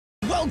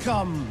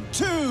Welcome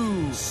to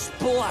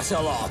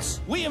Splatalot.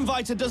 We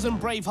invite a dozen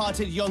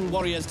brave-hearted young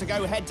warriors to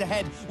go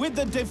head-to-head with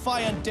the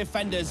defiant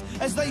defenders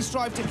as they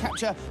strive to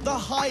capture the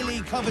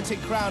highly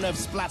coveted crown of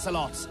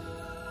Splatalot.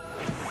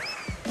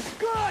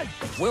 Good!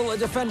 Will the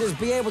defenders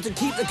be able to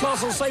keep the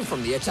castle safe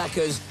from the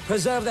attackers,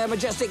 preserve their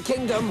majestic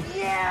kingdom?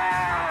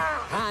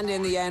 Yeah! And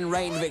in the end,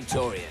 reign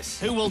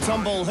victorious? Who will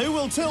tumble, who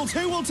will tilt,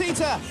 who will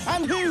teeter,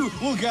 and who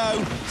will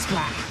go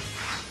splat?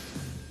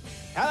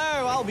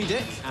 Hello, I'll be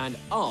Dick. And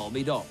I'll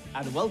be Doc.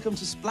 And welcome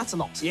to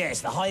Splatalot.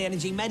 Yes, the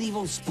high-energy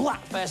medieval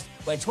Splatfest,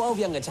 where 12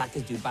 young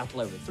attackers do battle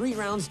over 3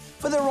 rounds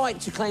for the right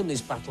to claim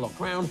this Splatalot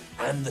crown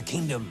and the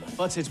kingdom.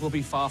 But it will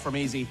be far from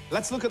easy.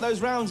 Let's look at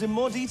those rounds in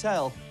more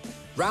detail.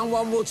 Round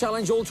 1 will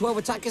challenge all 12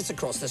 attackers to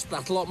cross the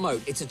Splatalot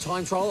moat. It's a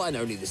time trial and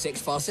only the 6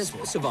 fastest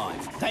will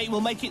survive. They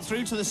will make it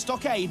through to the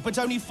stockade, but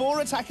only 4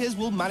 attackers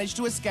will manage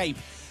to escape.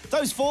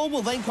 Those 4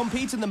 will then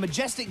compete in the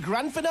majestic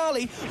grand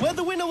finale, where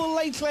the winner will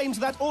lay claim to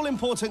that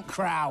all-important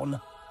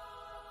crown.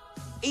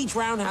 Each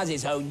round has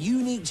its own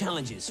unique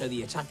challenges, so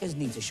the attackers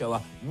need to show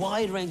a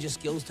wide range of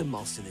skills to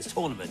master this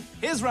tournament.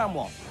 Here's round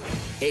 1.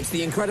 It's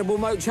the incredible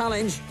moat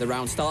challenge. The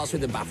round starts with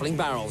the baffling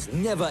barrels,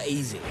 never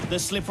easy. The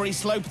slippery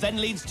slope then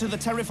leads to the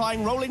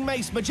terrifying rolling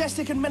mace,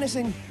 majestic and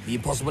menacing. The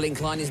impossible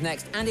incline is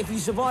next, and if you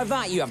survive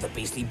that, you have the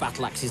beastly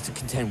battle axes to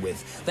contend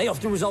with. They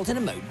often result in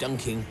a moat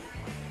dunking.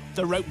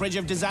 The rope bridge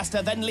of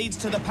disaster then leads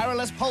to the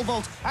perilous pole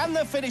vault and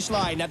the finish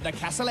line at the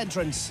castle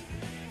entrance.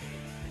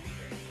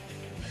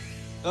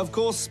 Of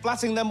course,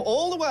 splatting them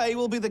all the way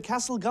will be the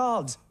castle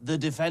guards, the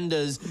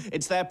defenders.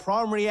 It's their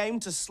primary aim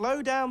to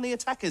slow down the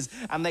attackers,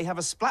 and they have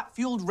a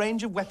splat-fueled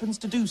range of weapons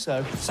to do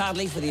so.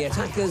 Sadly for the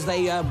attackers,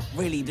 they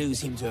really do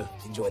seem to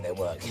enjoy their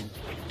work.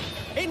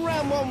 In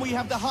round 1, we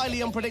have the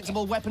highly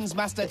unpredictable weapons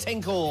master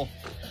Tinkor,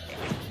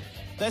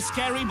 the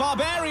scary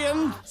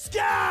barbarian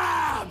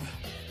Scab!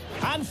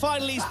 and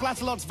finally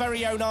Splatalot's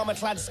very own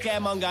armor-clad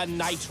scaremonger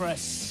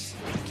Nitrous.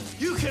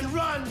 You can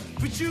run,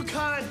 but you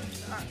can't,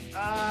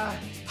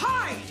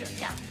 hide!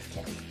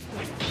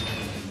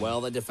 Well,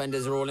 the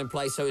defenders are all in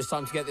place, so it's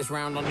time to get this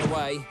round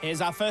underway.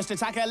 Here's our first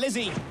attacker,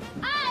 Lizzie.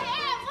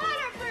 I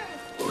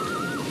am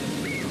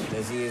waterproof!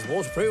 Lizzie is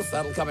waterproof,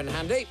 that'll come in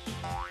handy.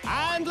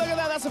 And look at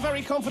that, that's a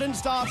very confident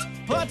start.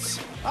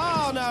 But,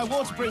 oh no,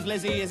 waterproof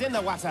Lizzie is in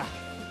the water.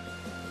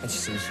 And she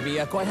seems to be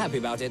quite happy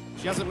about it.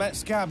 She hasn't met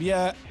Scab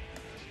yet.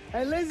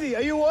 Hey, Lizzie,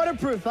 are you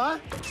waterproof, huh?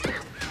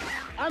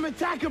 I'm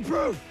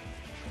attacker-proof.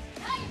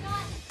 No, you're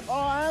not. Oh,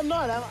 I am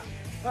not. All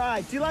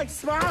right, do you like to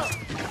smile?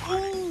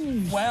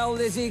 Ooh. Well,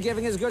 Lizzie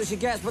giving as good as she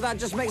gets, but that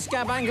just makes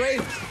Scab angry.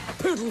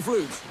 Poodle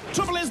flute.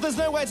 Trouble is, there's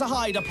nowhere to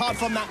hide apart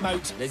from that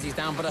moat. Lizzie's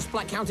down, but her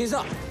splat count is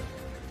up.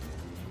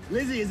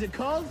 Lizzie, is it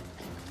cold?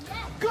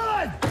 Yes.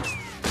 Good!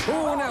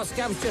 Oh, now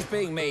Scab's just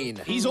being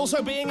mean. He's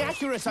also being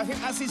accurate. I think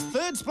that's his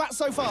 3rd splat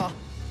so far.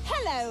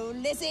 Hello,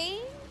 Lizzie.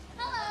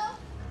 Hello.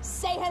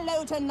 Say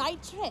hello to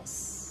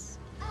Nitrous.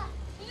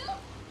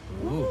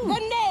 Who? The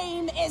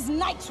name is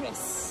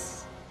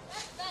Nitrous.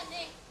 What's that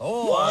name?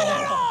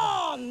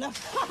 On!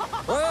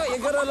 Well, you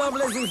gotta love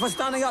Lizzie for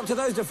standing up to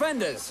those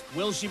defenders.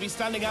 Will she be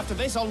standing after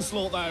this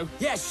onslaught, though?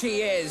 Yes,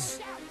 she is.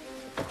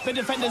 The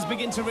defenders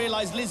begin to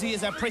realise Lizzie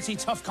is a pretty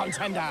tough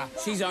contender.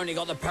 She's only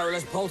got the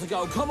perilous pole to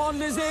go. Come on,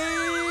 Lizzie!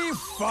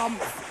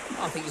 Thump!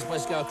 I think you're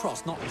supposed to go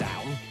across, not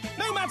down.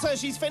 No matter,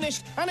 she's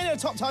finished and in a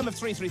top time of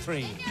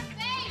 3:33. Your face.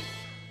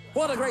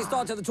 What a great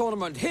start to the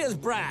tournament. Here's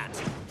Brad.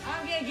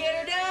 I'm gonna get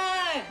her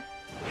done!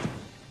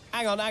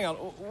 Hang on.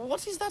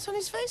 What is that on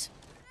his face?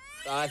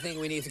 I think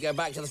we need to go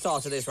back to the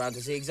start of this round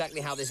to see exactly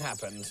how this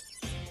happened.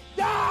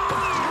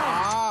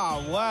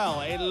 Ah,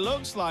 well, it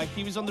looks like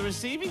he was on the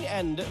receiving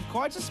end of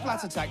quite a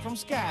splat attack from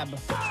Scab.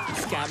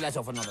 Scab let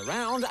off another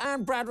round,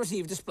 and Brad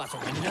received a splat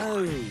on the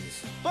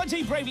nose. But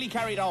he bravely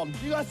carried on.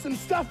 You got some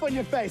stuff on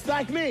your face,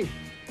 like me.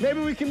 Maybe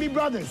we can be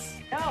brothers.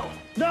 No!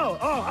 No,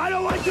 oh, I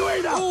don't want to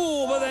either!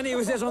 Oh, but then he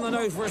was hit on the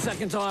nose for a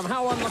second time.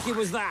 How unlucky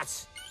was that?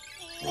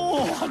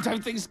 Oh, I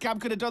don't think Scab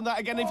could have done that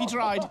again if he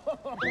tried.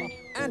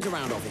 And to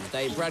round off his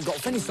day, Brad got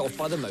finished off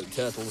by the moat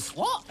turtles.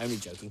 What? Only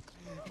joking.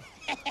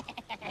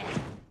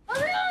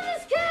 Around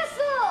this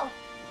castle!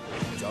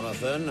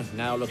 Jonathan,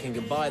 now looking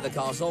to buy the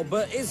castle,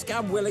 but is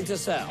Scab willing to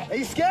sell? Are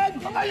you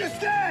scared? Are you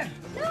scared?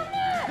 No,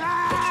 no!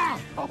 Ah!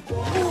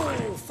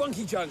 Ooh,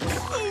 funky chunks.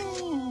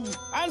 Ooh.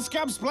 And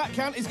Scab's splat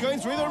count is going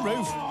through the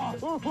roof.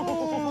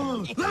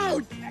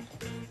 Loud!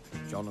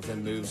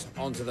 Jonathan moves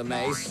onto the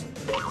mace,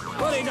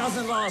 but he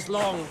doesn't last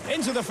long.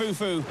 Into the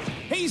foo-foo.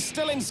 He's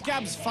still in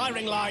Scab's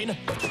firing line.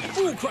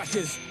 Ooh,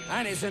 crackers!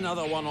 And it's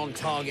another one on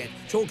target.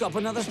 Chalk up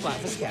another splat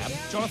for Scab.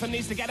 Jonathan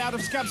needs to get out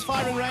of Scab's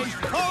firing range.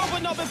 Oh,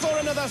 but not before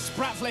another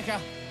sprat flicker.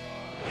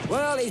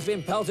 Well, he's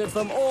been pelted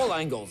from all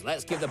angles.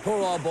 Let's give the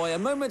poor old boy a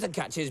moment to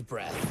catch his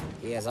breath.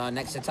 Here's our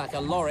next attacker,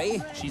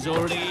 Lory. She's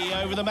already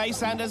over the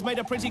mace and has made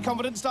a pretty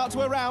confident start to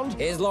her round.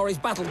 Here's Lory's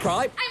battle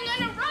cry. I'm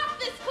gonna rock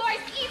this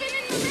course even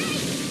in the rain!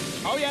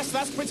 Oh, yes,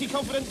 that's pretty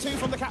confident too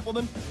from the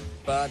Catwoman.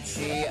 But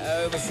she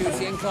overshoots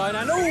the incline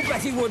and, oh,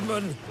 Betty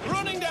Woodman!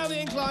 Running down the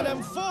incline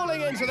and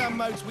falling into the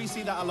moat. We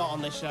see that a lot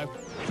on this show.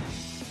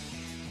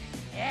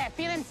 Yeah,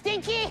 feeling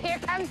stinky? Here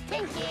comes on,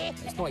 Pinky.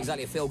 It's not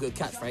exactly a feel-good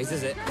catchphrase,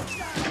 is it?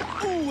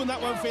 Ooh, and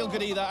that won't feel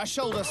good either. A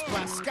shoulder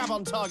splat, Scab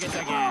on target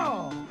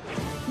again.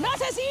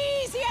 Not as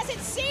easy as it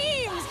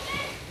seems.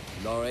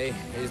 Lory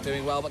is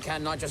doing well, but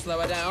can Nitrous slow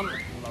her down?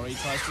 Lory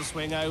tries to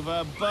swing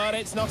over, but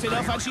it's not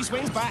enough, and she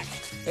swings back.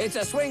 It's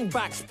a swing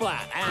back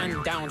splat,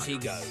 and down she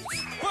goes.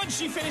 But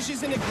she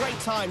finishes in a great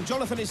time.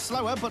 Jonathan is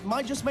slower, but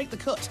might just make the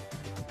cut.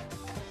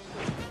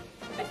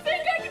 I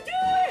think I can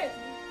do it!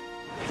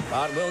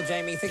 But will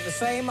Jamie think the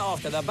same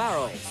after the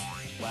barrels?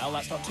 Well,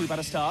 that's not too bad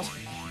a start.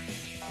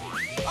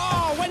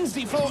 Oh,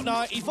 Wednesday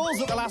fortnight. He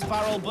falls at the last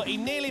barrel, but he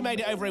nearly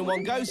made it over in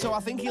one go, so I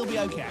think he'll be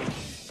okay.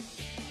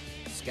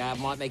 Scab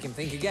might make him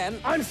think again.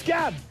 I'm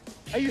Scab.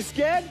 Are you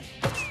scared?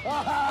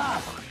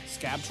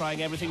 Scab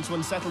trying everything to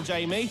unsettle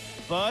Jamie,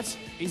 but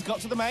he's got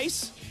to the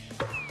mace.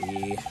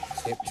 He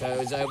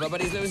tiptoes over,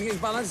 but he's losing his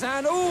balance,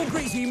 and oh,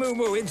 greasy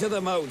moo-moo into the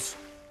moat.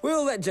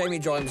 We'll let Jamie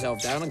dry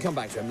himself down and come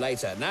back to him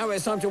later. Now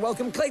it's time to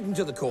welcome Clayton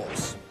to the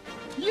course.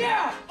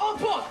 Yeah!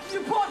 Up on!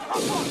 You put up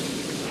on!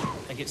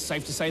 I think it's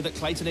safe to say that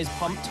Clayton is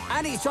pumped.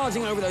 And he's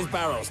charging over those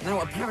barrels.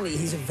 Now, apparently,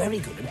 he's a very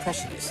good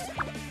impressionist.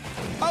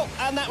 Oh,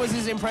 and that was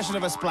his impression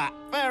of a splat.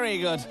 Very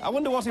good. I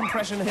wonder what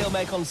impression he'll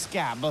make on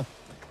Scab.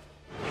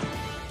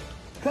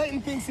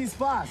 Clayton thinks he's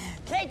fast.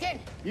 Clayton.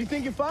 You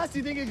think you're fast?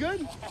 You think you're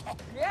good?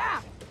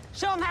 Yeah.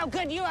 Show him how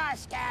good you are,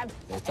 Scab.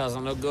 This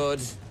doesn't look good.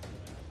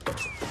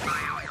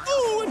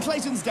 Ooh, and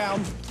Clayton's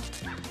down.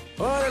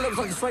 Well, it looks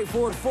like a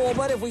straightforward fall,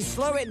 but if we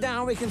slow it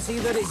down, we can see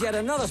that it's yet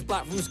another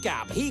splat from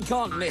Scab. He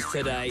can't miss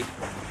today.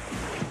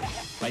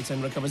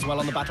 Clayton recovers well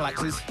on the battle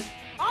axes.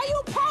 Are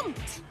you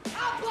pumped?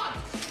 I'm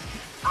pumped!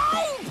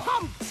 I'm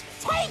pumped.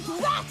 Take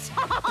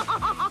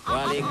that.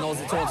 Well, he ignores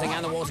the taunting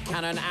and the water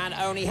cannon and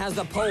only has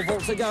the pole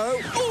vault to go.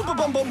 Ooh,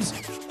 ba-bum-bums.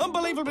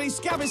 Unbelievably,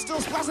 Scab is still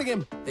splatting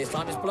him. This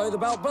time it's below the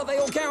belt, but they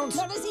all count.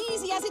 Not as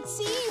easy as it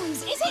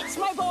seems, is it,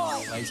 my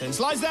boy? Clayton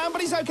slides down,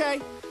 but he's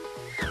okay.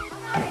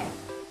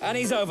 And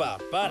he's over.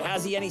 But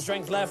has he any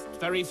strength left?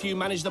 Very few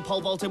manage the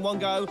pole vault in one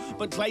go,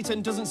 but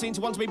Clayton doesn't seem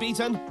to want to be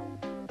beaten.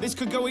 This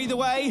could go either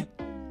way.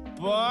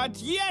 But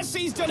yes,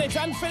 he's done it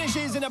and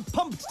finishes in a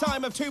pumped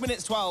time of 2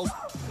 minutes 12.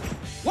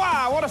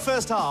 Wow, what a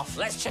first half.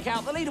 Let's check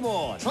out the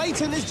leaderboard.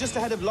 Clayton is just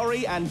ahead of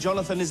Lory and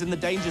Jonathan is in the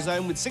danger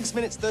zone with 6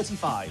 minutes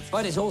 35.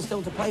 But it's all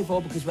still to play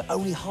for because we're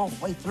only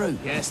halfway through.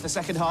 Yes, the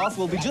second half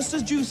will be just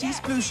as juicy,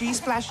 splooshy,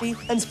 splashy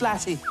and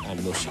splatty.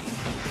 And mushy.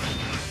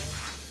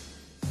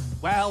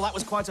 Well, that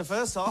was quite a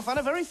first half and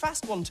a very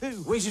fast one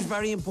too. Which is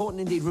very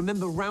important indeed.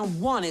 Remember, round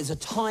one is a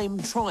time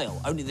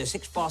trial. Only the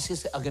 6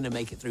 fastest are going to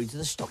make it through to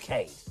the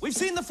stockade. We've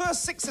seen the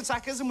first 6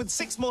 attackers, and with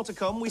 6 more to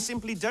come, we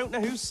simply don't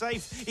know who's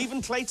safe.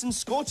 Even Clayton's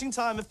scorching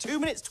time of 2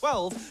 minutes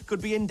 12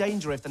 could be in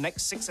danger if the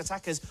next 6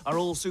 attackers are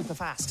all super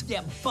fast.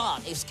 Yeah,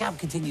 but if Scab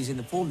continues in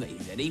the form that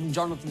he's in, even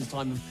Jonathan's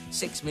time of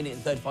 6 minutes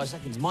and 35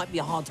 seconds might be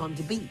a hard time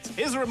to beat.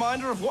 Here's a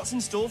reminder of what's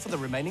in store for the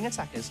remaining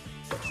attackers.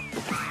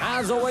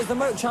 As always, the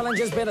moat challenge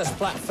has been a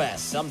splatfest,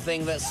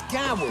 something that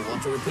Scab will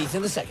want to repeat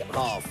in the second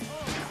half.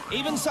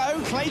 Even so,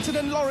 Clayton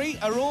and Lory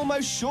are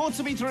almost sure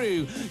to be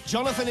through.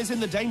 Jonathan is in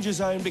the danger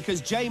zone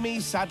because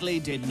Jamie sadly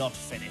did not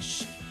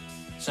finish.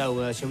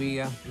 So, shall we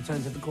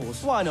return to the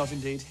course? Why not,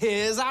 indeed?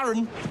 Here's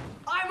Aaron.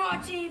 I'm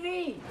on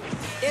TV!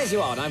 Yes,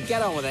 you are. Now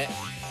get on with it.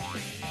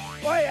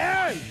 Oi,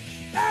 Aaron!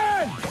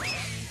 Aaron!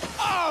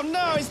 Oh,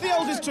 no, it's the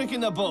oldest trick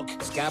in the book.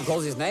 Scab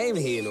calls his name,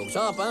 he looks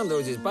up and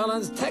loses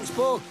balance.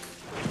 Textbook.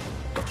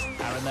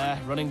 Aaron there,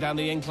 running down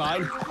the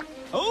incline.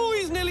 Oh,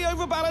 he's nearly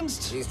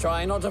overbalanced. He's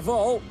trying not to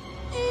fall.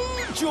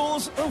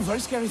 Jaws. Oh, very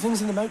scary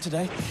things in the moat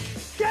today.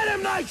 Get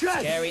him,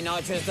 Nitrous! Scary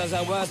Nitrous does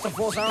her worst to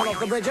force Aaron off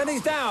the bridge, and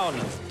he's down.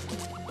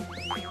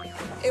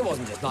 It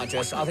wasn't just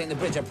Nitrous. I think the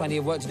bridge had plenty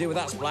of work to do with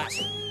that splat.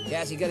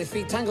 Yes, he got his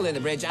feet tangled in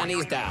the bridge, and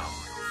he's down.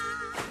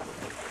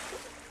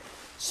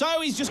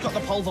 So he's just got the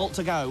pole vault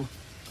to go.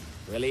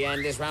 Will he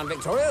end this round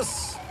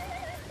victorious?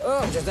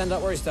 Oh, just end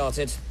up where he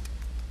started.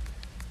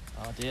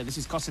 Oh, dear, this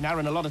is costing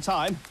Aaron a lot of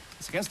time.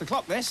 It's against the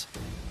clock, this.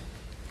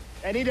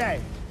 Any day.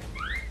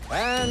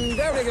 And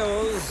there he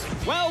goes.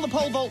 Well, the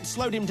pole vault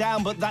slowed him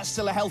down, but that's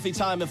still a healthy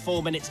time of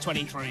 4 minutes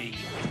 23.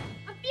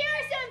 I'm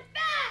furious and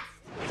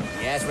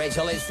fast! Yes,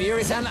 Rachel is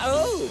furious and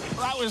oh!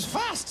 That was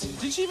fast.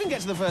 Did she even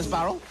get to the first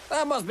barrel?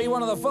 That must be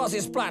one of the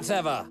fastest splats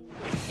ever.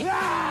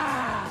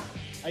 Ah!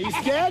 Are you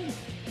scared?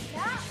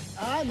 Nah.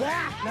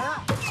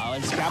 Oh,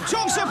 and Scab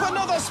chalks up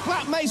another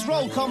splat mace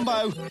roll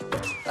combo.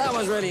 That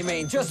was really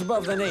mean, just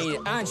above the knee,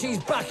 and she's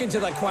back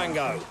into the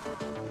quango.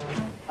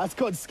 That's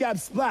called Scab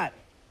Splat.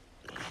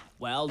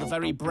 Well, the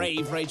very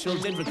brave Rachel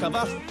did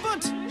recover,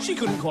 but she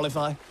couldn't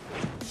qualify.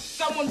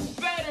 Someone's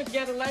better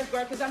get a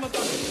lifeguard because I'm about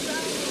to...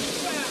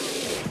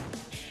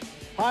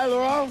 Hi,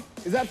 Laurent.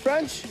 Is that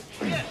French?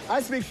 Yeah.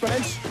 I speak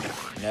French.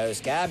 No,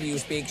 Scab, you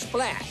speak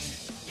splat.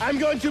 I'm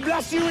going to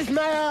blast you with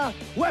my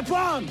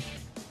weapon!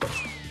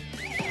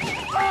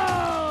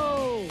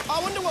 Oh!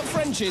 I wonder what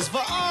French is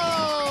for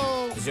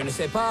oh! Je ne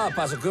sais pas,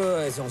 parce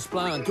que c'est un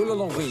splat tout le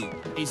long vie.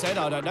 He said,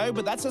 I don't know,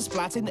 but that's a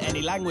splat in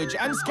any language.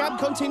 And Scab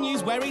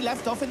continues where he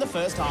left off in the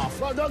first half.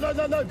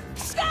 No.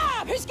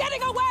 Scab! He's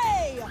getting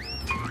away!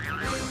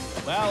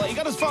 Well, he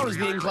got as far as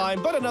the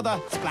incline, but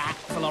another splat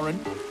for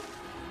Laurent.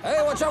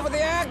 Hey, watch out for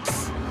the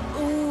axe!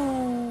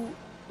 Ooh.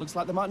 Looks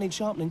like they might need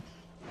sharpening.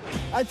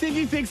 I think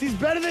he thinks he's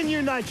better than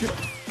you, Nitro.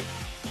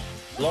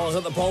 Laurent's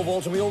at the pole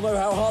vault, and we all know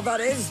how hard that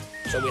is.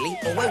 So will he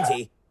or won't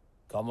he?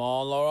 Come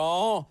on,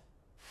 Laurent.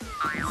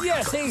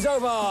 Yes, he's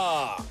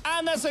over!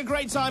 And that's a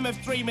great time of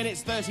 3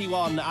 minutes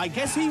 31. I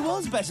guess he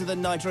was better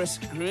than Nitrous.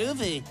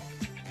 Groovy.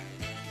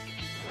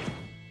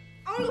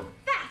 Oh,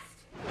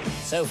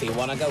 fast! Sophie,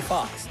 wanna go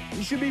fast?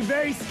 You should be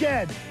very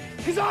scared.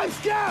 Because I'm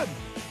scared!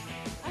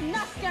 I'm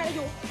not scared of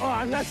you. Oh,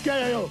 I'm not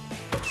scared of you.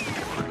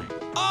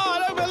 Oh,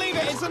 I don't believe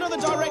it. It's another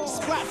direct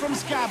splat from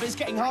Scab. It's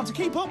getting hard to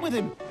keep up with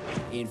him.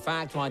 In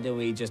fact, why don't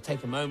we just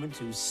take a moment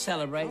to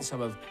celebrate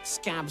some of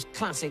Scab's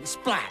classic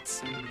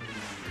splats?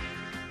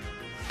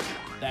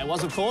 There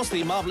was, of course,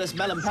 the marvellous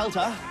melon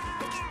pelter.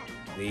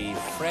 The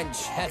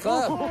French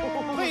heckler,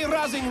 The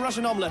rousing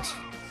Russian omelette.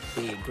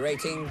 the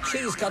grating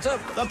cheese cutter,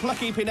 The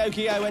plucky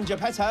Pinocchio and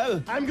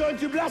Geppetto. I'm going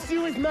to blast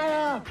you with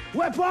my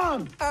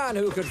weapon. and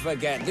who could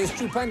forget the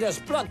stupendous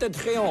Splat de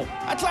Triomphe.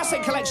 A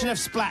classic collection of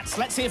splats.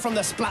 Let's hear from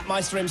the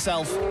Splatmeister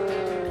himself. I'm gonna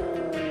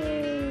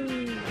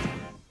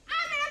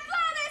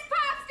blow this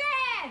pop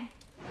stand!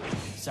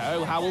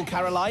 So, how will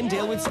Caroline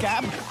deal with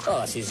Scab? Oh,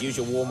 that's his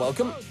usual warm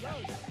welcome.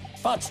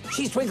 But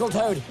she's Twinkle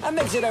Toad and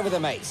makes it over the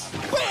mace.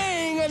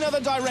 Bang!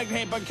 Another direct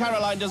hit, but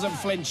Caroline doesn't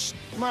flinch.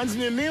 Reminds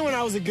me of me when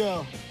I was a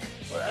girl.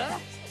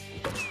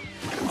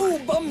 Ooh,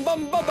 bum,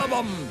 bum, bum, bum,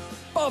 bum.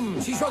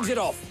 Bum, she shrugs it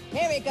off.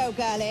 Here we go,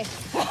 girlie.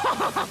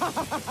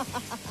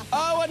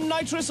 Oh, and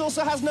Nitrous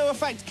also has no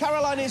effect.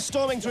 Caroline is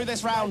storming through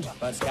this round.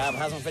 But Scab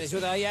hasn't finished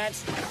with her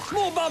yet.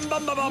 More bum,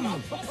 bum, bum,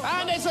 bum.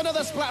 And it's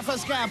another splat for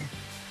Scab.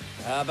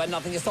 But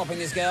nothing is stopping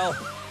this girl.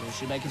 Will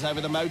she make it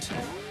over the moat?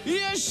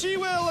 Yes, she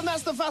will, and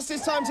that's the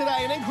fastest time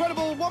today. An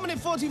incredible 1 minute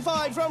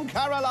 45 from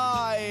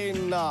Caroline.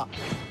 Splatalot,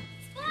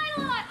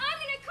 I'm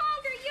gonna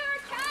conquer your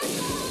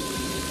castle!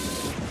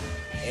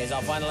 Here's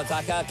our final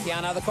attacker,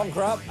 Keanna the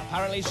Conqueror.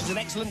 Apparently, she's an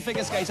excellent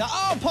figure skater.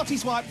 Oh, potty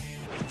swipe.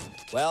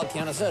 Well,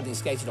 Keanna certainly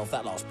skated off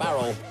that last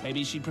barrel.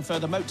 Maybe she'd prefer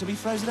the moat to be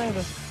frozen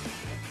over.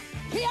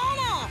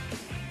 Keanna,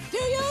 do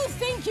you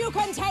think you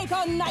can take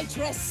on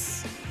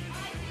Nitrous?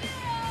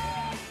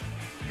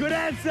 Good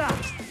answer.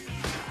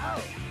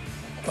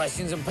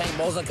 Questions and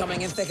paintballs are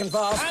coming in thick and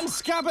fast. And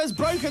Scab has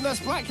broken the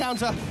splat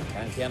counter.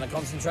 Can Keanna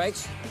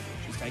concentrate?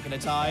 She's taken her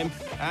time,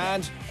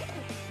 and...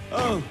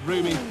 Oh,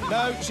 Roomy.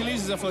 No, she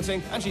loses her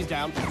footing, and she's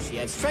down. She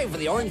heads straight for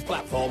the orange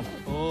platform.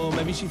 Oh,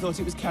 maybe she thought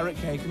it was carrot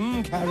cake.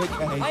 Carrot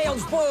cake. Hey, I'll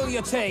spoil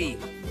your tea.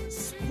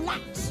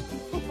 Splat.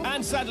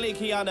 And sadly,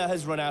 Keanna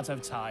has run out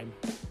of time.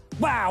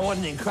 Wow, what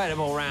an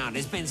incredible round.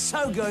 It's been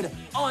so good,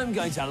 I'm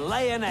going to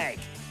lay an egg.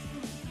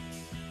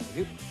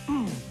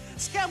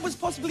 Scab was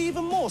possibly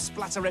even more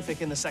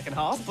splatterific in the second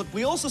half, but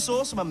we also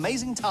saw some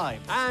amazing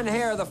time. And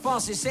here are the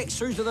fastest 6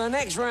 through to the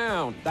next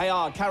round. They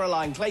are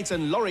Caroline,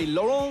 Clayton, Lory,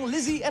 Laurent,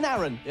 Lizzie and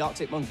Aaron, the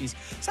Arctic Monkeys.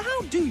 So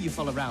how do you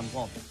follow round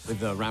 1?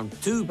 With round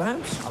 2,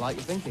 perhaps? I like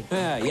your thinking.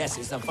 Yes,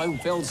 it's the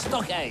foam-filled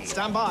stockade.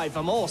 Stand by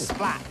for more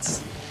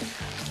splats.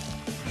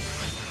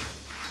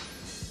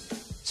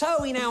 So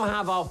we now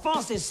have our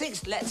fastest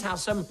 6. Let's have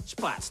some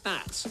splat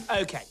stats.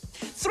 OK.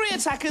 3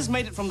 attackers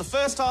made it from the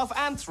first half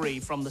and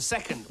 3 from the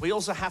second. We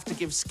also have to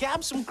give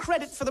Scab some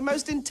credit for the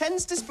most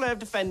intense display of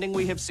defending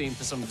we have seen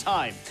for some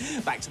time.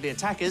 Back to the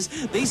attackers,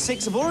 these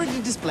 6 have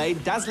already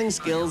displayed dazzling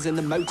skills in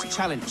the Moat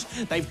Challenge.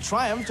 They've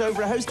triumphed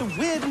over a host of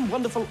weird and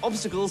wonderful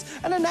obstacles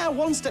and are now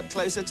one step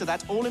closer to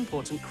that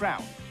all-important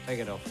crown. Take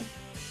it off.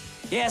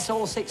 Yes,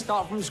 all 6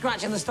 start from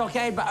scratch in the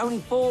stockade, but only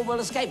 4 will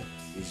escape.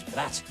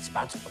 That is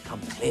about to become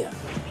clear.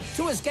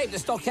 To escape the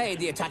stockade,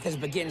 the attackers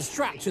begin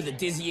strapped to the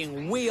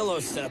dizzying wheel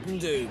of certain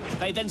doom.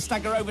 They then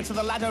stagger over to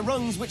the ladder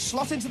rungs, which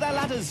slot into their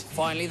ladders.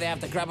 Finally, they have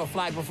to grab a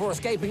flag before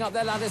escaping up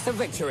their ladders to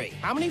victory.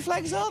 How many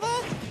flags are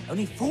there?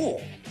 Only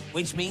 4,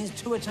 which means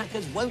 2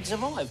 attackers won't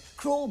survive.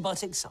 Cruel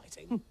but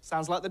exciting.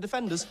 Sounds like the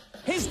defenders.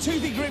 His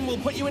toothy grin will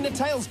put you in a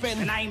tailspin.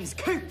 The name's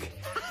Kook.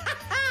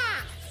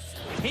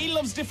 He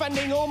loves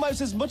defending almost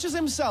as much as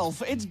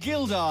himself. It's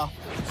Gildar.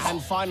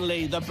 And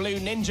finally, the blue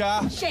ninja.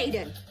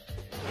 Shaden.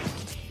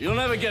 You'll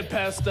never get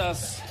past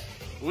us.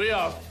 We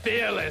are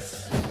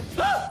fearless.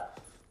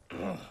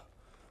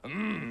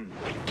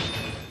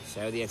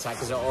 So the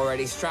attackers are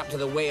already strapped to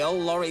the wheel.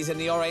 Lory's in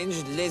the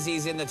orange,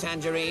 Lizzie's in the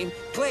tangerine,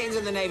 Clayton's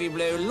in the navy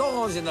blue,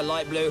 Laurent's in the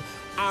light blue,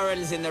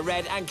 Aaron's in the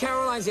red, and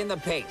Caroline's in the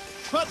pink.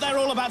 But they're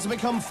all about to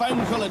become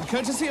foam-coloured,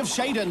 courtesy of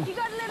Shaden. You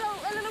got a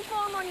little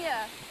foam on you.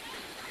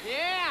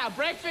 Yeah,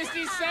 breakfast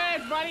is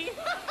served, buddy.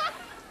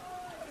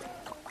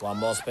 One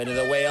more spin of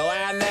the wheel,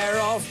 and they're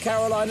off.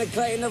 Caroline and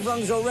Clayton have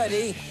rungs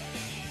already.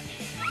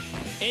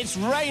 It's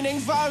raining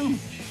foam.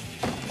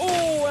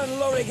 Oh, and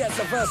Lory gets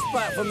the first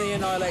splat from the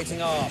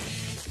annihilating arm.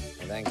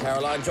 And then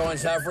Caroline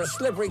joins her for a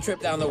slippery trip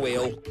down the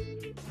wheel.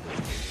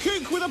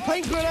 Kook with a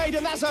paint grenade,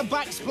 and that's a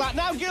back splat.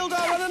 Now Gildar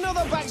and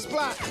another back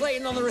splat.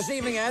 Clayton on the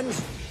receiving end.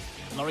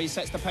 Lory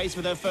sets the pace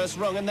with her first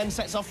rung and then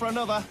sets off for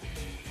another.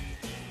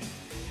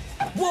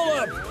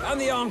 Wallop! And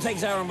the arm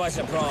takes Aaron by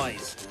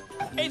surprise.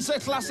 It's a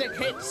classic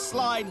hit,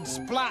 slide,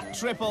 splat,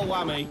 triple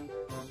whammy.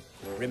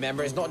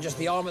 Remember, it's not just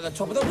the arm at the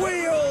top of the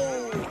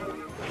wheel!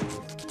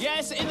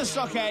 Yes, in the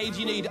stockade,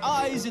 you need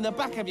eyes in the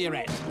back of your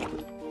head.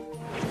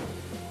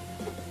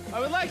 I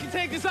would like to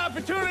take this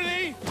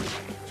opportunity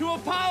to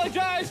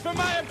apologize for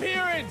my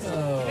appearance.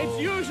 It's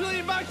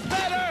usually much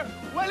better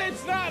when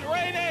it's not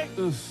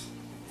raining.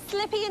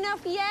 Slippy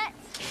enough yet?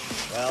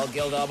 Well,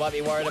 Gildar might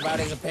be worried about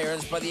his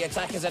appearance, but the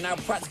attackers are now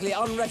practically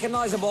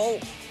unrecognisable.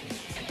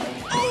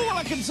 Oh, well,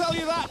 I can tell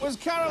you that was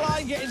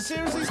Caroline getting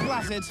seriously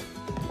splattered.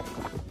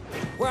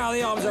 Wow,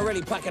 the arms are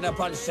really packing a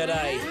punch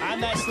today.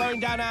 And they're slowing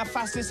down our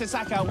fastest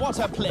attacker. What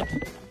a plip.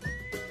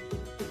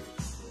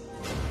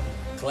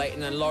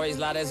 Clayton and Lory's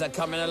ladders are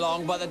coming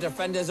along, but the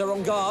defenders are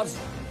on guard.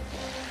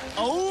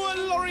 Oh,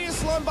 and Lory is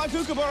slimed by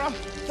Kookaburra.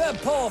 The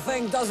poor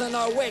thing doesn't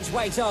know which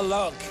way to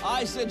look.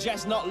 I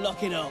suggest not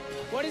looking up.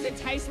 What does it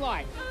taste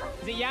like?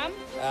 Is it yum?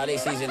 At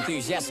least he's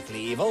enthusiastically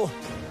evil.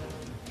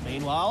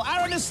 Meanwhile,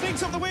 Aaron has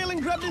sneaked up the wheel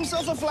and grabbed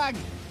himself a flag.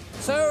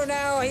 So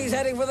now he's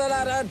heading for the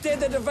ladder. Did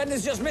the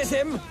defenders just miss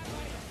him?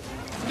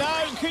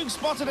 No, Kook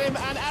spotted him,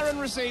 and Aaron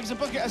receives a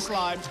bucket of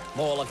slime.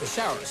 More like a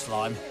shower of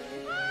slime.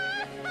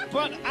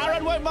 But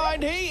Aaron won't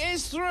mind. He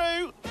is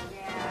through.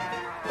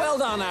 Well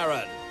done,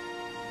 Aaron.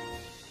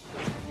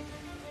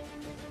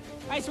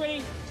 Hey,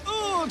 sweetie.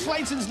 Oh,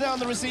 Clayton's now on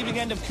the receiving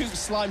end of Kook's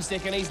slime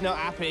stick, and he's not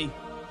happy.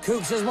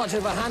 Kook's as much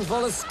of a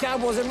handful as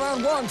Scab was in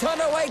round one. Turn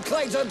away,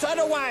 Clayton, turn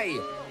away!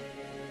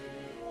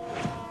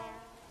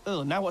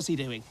 Oh, now what's he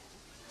doing?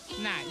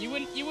 Nah, you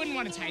wouldn't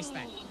want to taste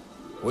that.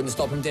 Wouldn't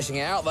stop him dishing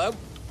it out, though.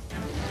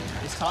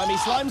 This time he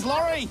slimes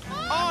Lory.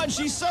 Oh, and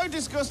she's so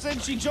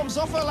disgusted, she jumps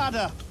off her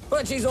ladder.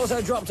 But she's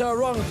also dropped her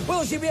rung.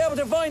 Will she be able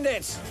to find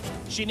it?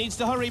 She needs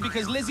to hurry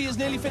because Lizzie has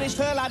nearly finished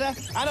her ladder,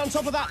 and on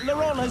top of that,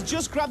 Laurent has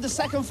just grabbed the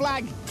second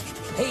flag.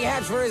 He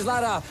heads for his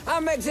ladder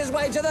and makes his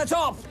way to the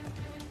top.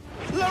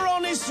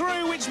 Laurent is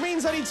through, which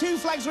means only 2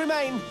 flags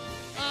remain.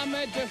 I'm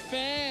a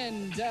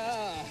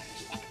defender.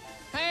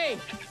 Hey,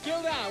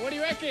 Gildar, what do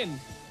you reckon?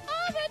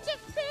 I'm a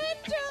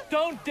defender.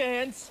 Don't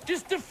dance,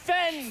 just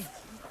defend.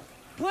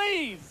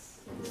 Please.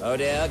 Oh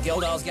dear,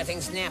 Gildar's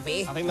getting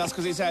snappy. I think that's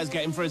because his hair's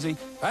getting frizzy.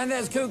 And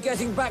there's Kook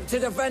getting back to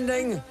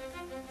defending.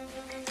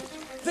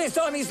 This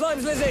time he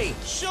slimes Lizzie.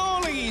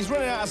 Surely he's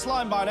running out of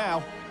slime by now.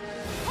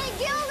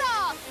 Hey,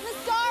 Gildar!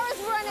 Mascara's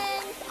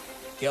running.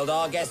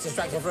 Gildar gets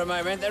distracted for a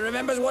moment, then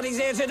remembers what he's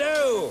here to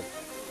do.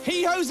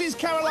 He hoses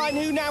Caroline,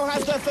 who now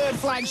has the 3rd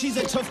flag. She's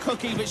a tough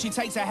cookie, but she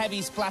takes a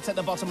heavy splat at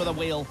the bottom of the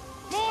wheel.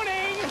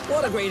 Morning!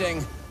 What a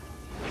greeting.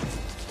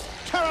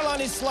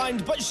 Caroline is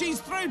slimed, but she's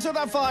through to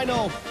the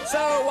final.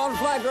 So 1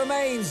 flag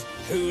remains.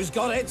 Who's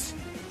got it?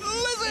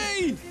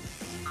 Lizzie!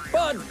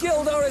 But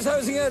Gildar is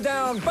hosing her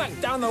down, back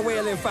down the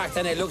wheel, in fact,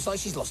 and it looks like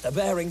she's lost her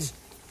bearings.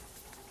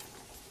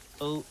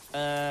 Oh,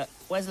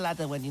 where's the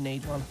ladder when you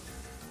need one?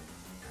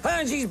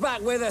 And she's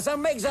back with us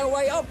and makes her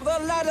way up the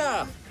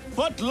ladder.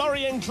 But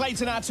Lory and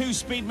Clayton, our 2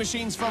 speed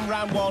machines from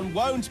round 1,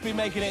 won't be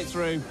making it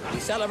through. We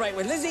celebrate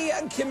with Lizzie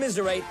and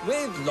commiserate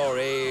with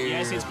Lory.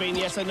 Yes, it's been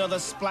yet another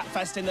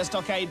Splatfest in the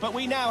stockade, but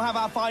we now have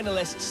our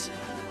finalists.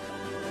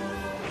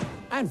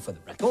 And for the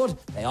record,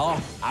 they are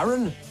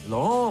Aaron,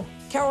 Laurent,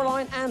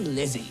 Caroline and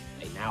Lizzie.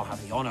 They now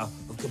have the honour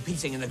of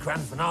competing in the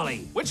grand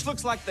finale. Which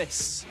looks like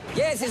this.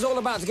 Yes, it's all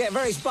about to get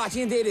very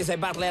splatty indeed as they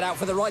battle it out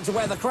for the right to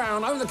wear the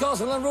crown, own the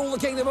castle and rule the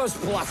kingdom of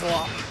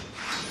Splatalot.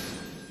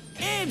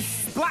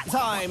 It's Splat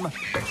time!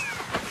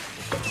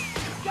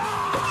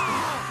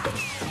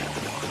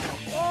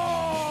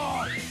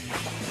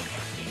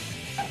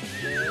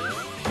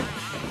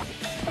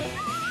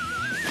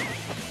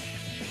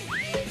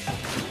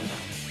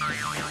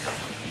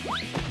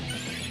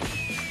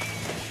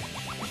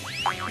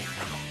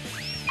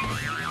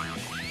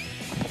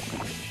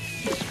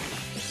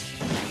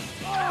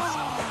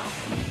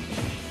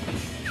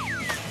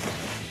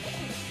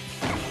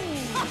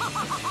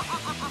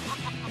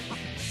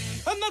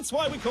 And that's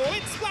why we call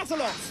it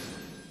Splatalot.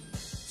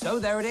 So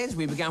there it is.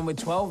 We began with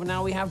 12 and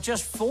now we have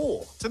just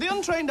 4. To the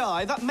untrained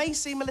eye, that may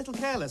seem a little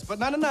careless, but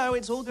no,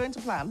 it's all going to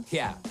plan.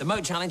 Yeah, the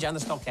moat challenge and the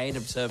stockade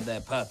have served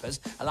their purpose,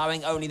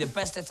 allowing only the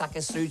best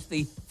attackers through to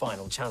the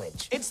final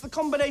challenge. It's the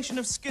combination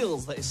of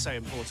skills that is so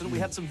important. We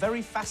had some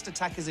very fast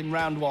attackers in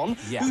round 1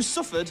 who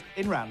suffered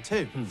in round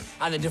 2.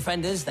 And the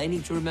defenders, they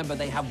need to remember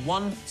they have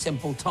one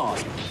simple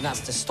task, and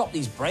that's to stop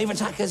these brave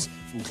attackers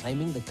from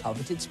claiming the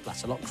coveted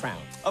Splatalot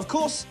crown. Of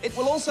course, it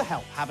will also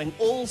help having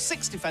all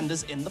 6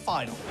 defenders in the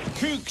final.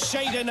 Kook,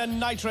 Shaden and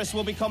Nitrous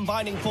will be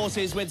combining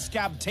forces with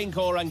Scab,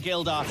 Tinkor and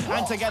Gildar,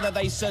 and together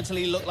they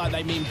certainly look like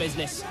they mean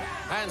business.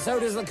 And so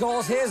does the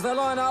course. Here's the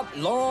lineup.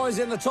 Laurent is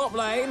in the top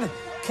lane,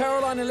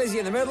 Caroline and Lizzie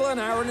in the middle, and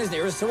Aaron is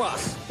nearest to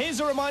us. Here's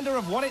a reminder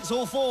of what it's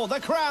all for, the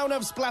crown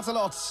of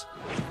Splatalot.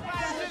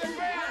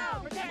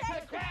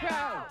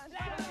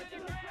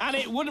 And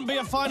it wouldn't be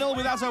a final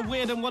without a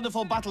weird and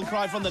wonderful battle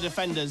cry from the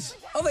defenders.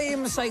 Are they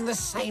even saying the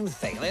same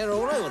thing? They're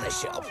all over the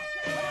shop.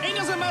 It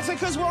doesn't matter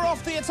because we're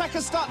off. The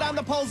attackers start down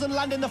the poles and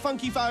land in the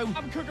funky foam.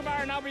 I'm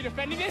Kookaburra and I'll be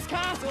defending this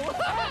castle.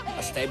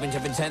 A statement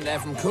of intent there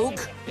from Kook.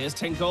 Here's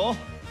Tinkor.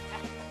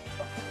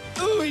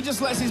 Ooh, he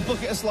just lets his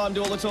bucket of slime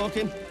do all the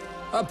talking.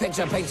 A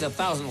picture paints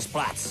 1,000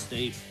 splats.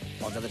 Steve.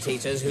 On to the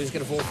teeters. Who's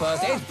going to fall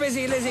first? It's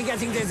Busy Lizzie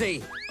getting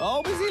dizzy.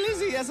 Oh, Busy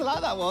Lizzie. Yes, I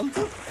like that one.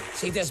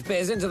 She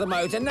disappears into the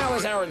moat, and now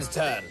it's Aaron's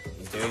turn.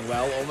 He's doing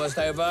well. Almost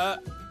over.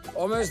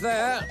 Almost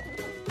there.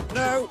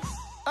 No.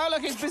 Oh,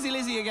 look, it's Busy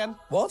Lizzie again.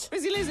 What?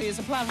 Busy Lizzie is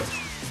a plant.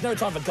 There's no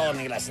time for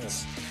gardening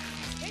lessons.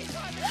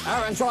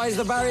 Aaron tries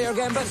the barrier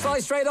again, but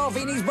flies straight off.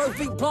 He needs both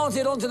feet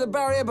planted onto the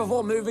barrier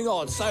before moving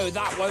on, so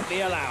that won't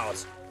be allowed.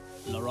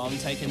 Laurent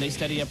taking a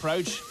steady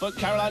approach, but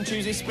Caroline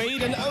chooses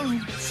speed and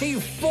oh! She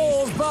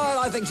falls, but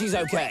I think she's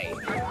okay.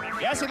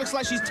 Yes, it looks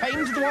like she's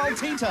tamed the wild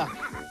teeter.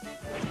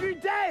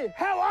 Good day.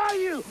 How are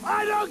you?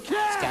 I don't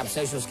care. Scab's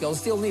social skills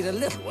still need a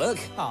little work.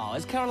 Oh,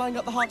 has Caroline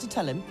got the heart to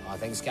tell him? I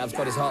think Scab's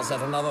got his heart set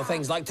on other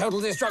things like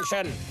total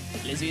destruction.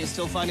 Lizzie is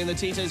still finding the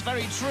teeters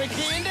very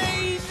tricky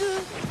indeed.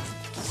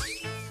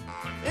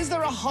 Is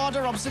there a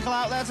harder obstacle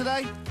out there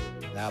today?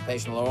 Now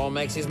patient Laurent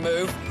makes his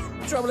move.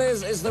 Trouble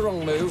is, it's the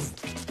wrong move.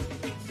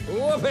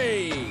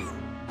 Whoopee!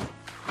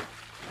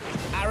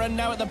 Aaron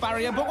now at the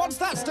barrier, but what's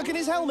that stuck in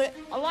his helmet?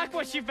 I like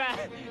what you've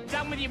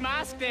done with your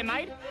mask there,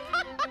 mate.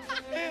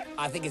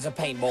 I think it's a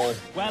paintball.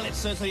 Well, it's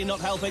certainly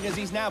not helping as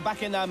he's now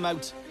back in their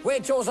moat.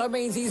 Which also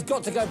means he's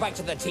got to go back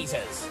to the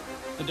teeters.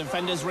 The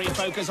defenders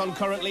refocus on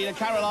current leader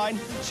Caroline.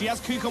 She has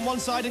Kook on one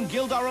side and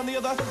Gildar on the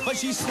other, but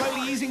she's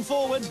slowly easing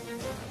forward.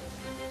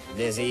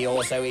 Lizzie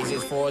also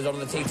eases forwards on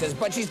the teeters,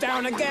 but she's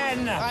down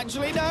again!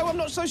 Actually, no, I'm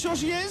not so sure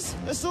she is.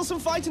 There's still some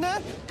fight in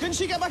her. Couldn't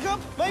she get back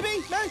up?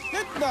 Maybe?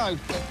 No.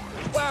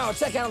 Wow,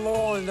 check out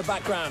Laurent in the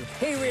background.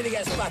 He really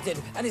gets splattered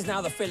and is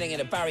now the filling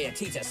in a barrier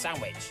teeter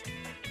sandwich.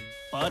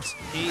 But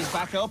he's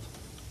back up.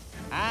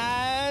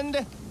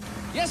 And...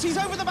 yes, he's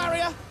over the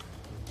barrier.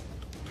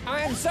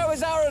 And so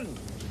is Aaron.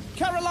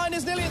 Caroline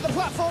is nearly at the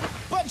platform,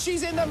 but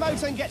she's in the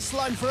moat and gets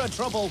slimed for her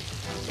trouble.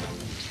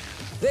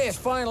 This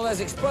final has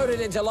exploded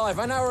into life,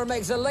 and Aaron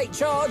makes a late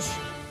charge.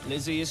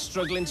 Lizzie is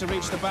struggling to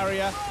reach the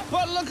barrier,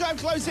 but look how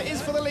close it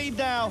is for the lead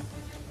now.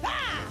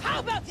 Ah, how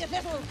about your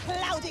little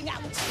clouding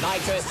out?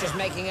 Nitrous just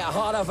making it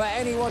harder for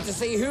anyone to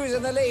see who's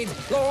in the lead.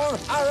 Laurent,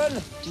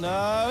 Aaron.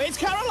 No, it's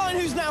Caroline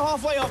who's now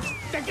halfway up.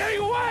 They're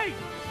getting away!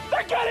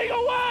 They're getting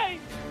away!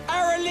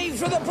 Aaron leaps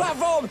from the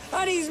platform,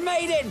 and he's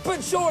made it,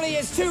 but surely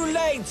it's too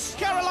late.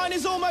 Caroline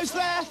is almost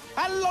there,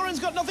 and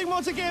Lauren's got nothing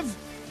more to give.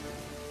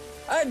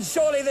 And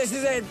surely this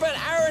is it, but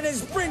Aaron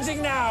is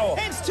sprinting now.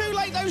 It's too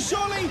late though,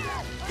 surely.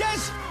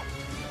 Yes,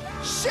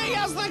 she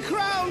has the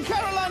crown.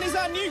 Caroline is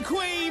our new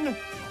queen.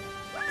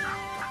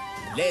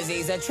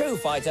 Lizzie's a true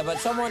fighter, but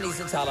someone needs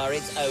to tell her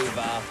it's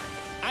over.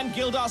 And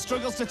Gildar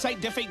struggles to take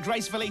defeat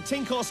gracefully.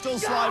 Tinkor still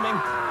sliming.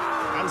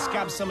 And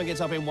Scab's summing it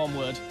up in one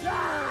word.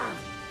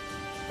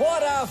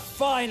 What a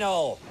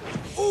final!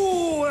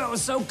 Ooh, that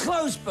was so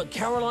close, but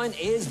Caroline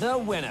is the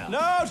winner.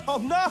 No,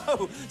 Tom,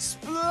 no!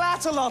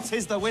 Splatalot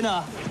is the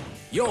winner.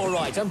 You're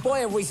right, and boy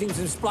have we seen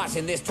some splats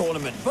in this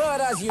tournament. But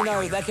as you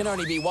know, there can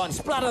only be one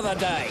splat of the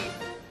day.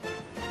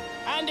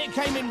 And it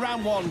came in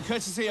round one,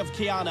 courtesy of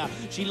Keanna.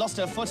 She lost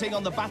her footing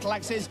on the battle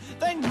axes,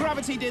 then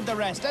gravity did the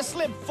rest. A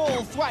slip,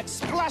 fall, thwack,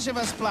 splash of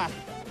a splat.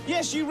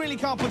 Yes, you really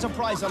can't put a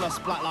prize on a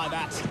splat like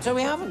that. So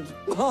we haven't.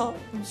 Oh,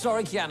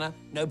 sorry, Keanna,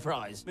 no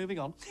prize. Moving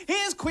on.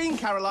 Here's Queen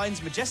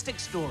Caroline's majestic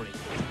story.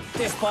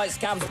 Despite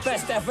Scab's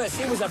best efforts,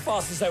 she was the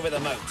fastest over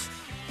the moat.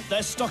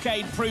 The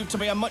stockade proved to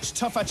be a much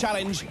tougher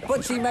challenge.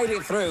 But she made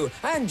it through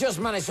and just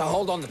managed to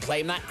hold on to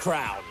claim that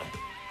crown.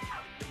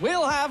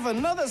 We'll have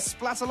another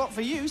Splatalot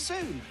for you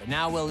soon. But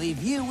now we'll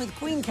leave you with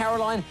Queen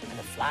Caroline and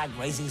a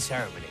flag-raising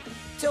ceremony.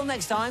 Till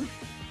next time,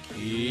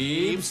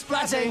 Keep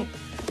splatting!